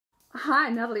Hi,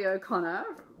 Natalie O'Connor,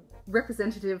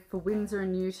 representative for Winsor &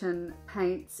 Newton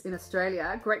Paints in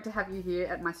Australia. Great to have you here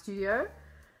at my studio,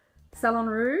 Salon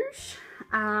Rouge.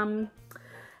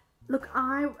 Look,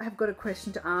 I have got a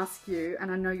question to ask you, and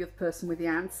I know you're the person with the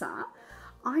answer.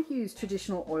 I use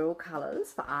traditional oil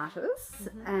colours for artists,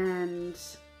 and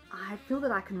I feel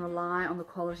that I can rely on the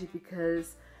quality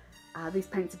because these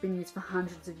paints have been used for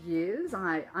hundreds of years.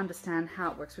 I understand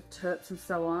how it works with terps and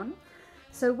so on.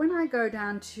 So when I go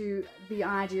down to the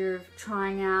idea of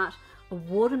trying out a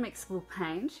water mixable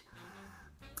paint,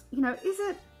 you know,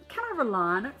 can I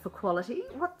rely on it for quality?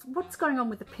 What's going on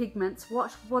with the pigments?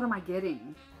 What am I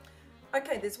getting?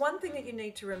 Okay, there's one thing that you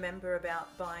need to remember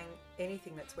about buying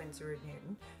anything that's Winsor &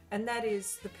 Newton, and that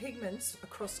is the pigments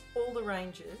across all the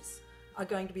ranges are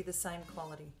going to be the same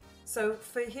quality. So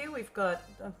for here we've got,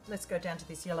 let's go down to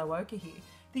this yellow ochre here.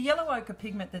 The yellow ochre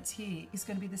pigment that's here is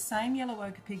going to be the same yellow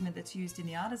ochre pigment that's used in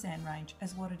the artisan range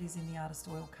as what it is in the artist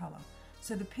oil colour.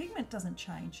 So the pigment doesn't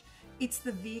change, it's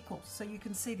the vehicle. So you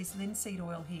can see this linseed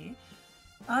oil here.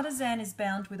 Artisan is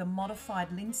bound with a modified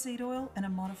linseed oil and a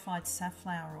modified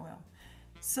safflower oil.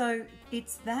 So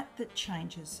it's that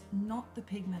changes, not the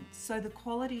pigment. So the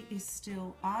quality is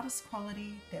still artist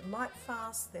quality, they're light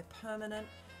fast, they're permanent,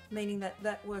 meaning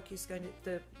that work is going to,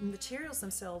 the materials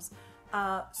themselves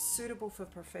are suitable for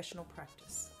professional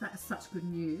practice. That's such good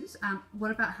news.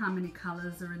 What about how many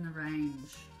colours are in the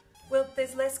range? Well,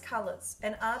 there's less colours,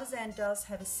 and Artisan does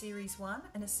have a Series 1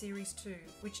 and a Series 2,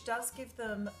 which does give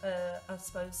them, I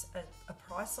suppose, a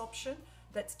price option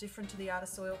that's different to the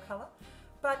artist oil colour.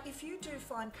 But if you do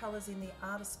find colours in the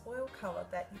artist oil colour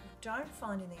that you don't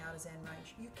find in the artisan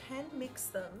range, you can mix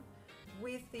them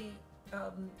with the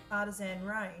artisan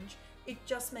range. It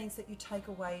just means that you take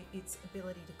away its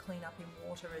ability to clean up in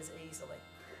water as easily.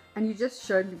 And you just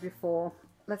showed me before.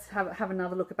 Let's have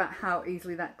another look about how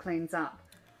easily that cleans up.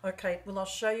 Okay, well I'll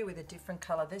show you with a different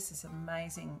colour. This is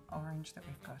amazing orange that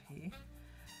we've got here.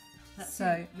 That's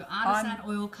so your artisan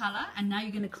oil colour, and now you're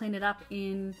going to clean it up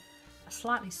in a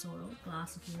slightly soiled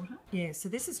glass of water. Yeah, so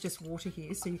this is just water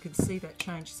here, so you can see that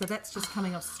change. So that's just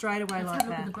coming off straight away like that. Let's have a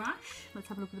look at the brush. Let's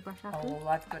have a look at the brush after. Oh, well,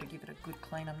 I've got to give it a good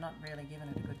clean. I'm not really giving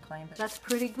it a good clean, but that's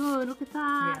pretty good. Look at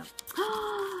that.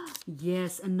 Yeah.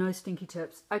 Yes, and no stinky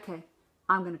terps. Okay,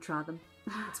 I'm going to try them.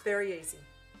 It's very easy.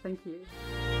 Thank you.